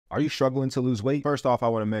Are you struggling to lose weight? First off, I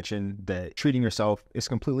want to mention that treating yourself is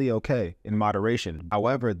completely okay in moderation.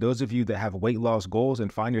 However, those of you that have weight loss goals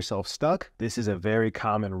and find yourself stuck, this is a very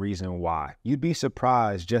common reason why. You'd be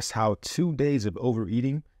surprised just how 2 days of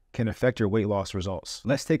overeating can affect your weight loss results.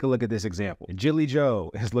 Let's take a look at this example. Jilly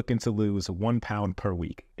Joe is looking to lose 1 pound per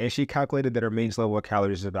week, and she calculated that her maintenance level of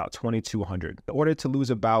calories is about 2,200. In order to lose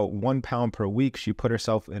about 1 pound per week, she put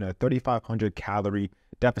herself in a 3,500 calorie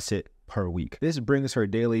deficit per week. This brings her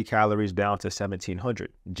daily calories down to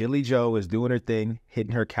 1,700. Jilly Joe is doing her thing,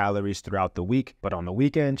 hitting her calories throughout the week, but on the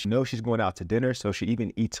weekend, she knows she's going out to dinner, so she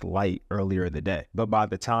even eats light earlier in the day. But by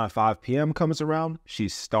the time 5 p.m. comes around,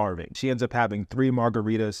 she's starving. She ends up having 3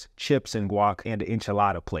 margaritas, chips and guac, and an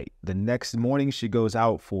enchilada plate. The next morning, she goes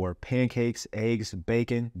out for pancakes, eggs,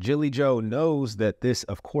 bacon. Jilly Joe knows that this,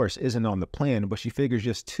 of course, isn't on the plan, but she figures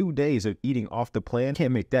just 2 days of eating off the plan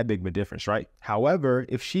can't make that big of a difference, right? However,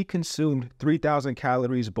 if she consumed 3,000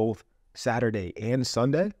 calories both Saturday and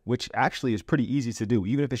Sunday, which actually is pretty easy to do,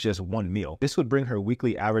 even if it's just one meal, this would bring her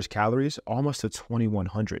weekly average calories almost to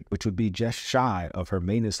 2,100, which would be just shy of her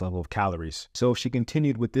maintenance level of calories. So if she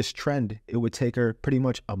continued with this trend, it would take her pretty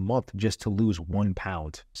much a month just to lose 1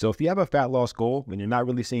 pound. So if you have a fat loss goal and you're not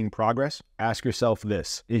really seeing progress, ask yourself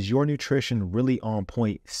this: is your nutrition really on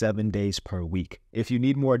point 7 days per week? If you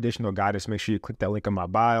need more additional guidance, make sure you click that link in my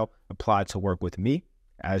bio, apply to work with me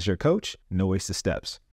as your coach. No wasted steps.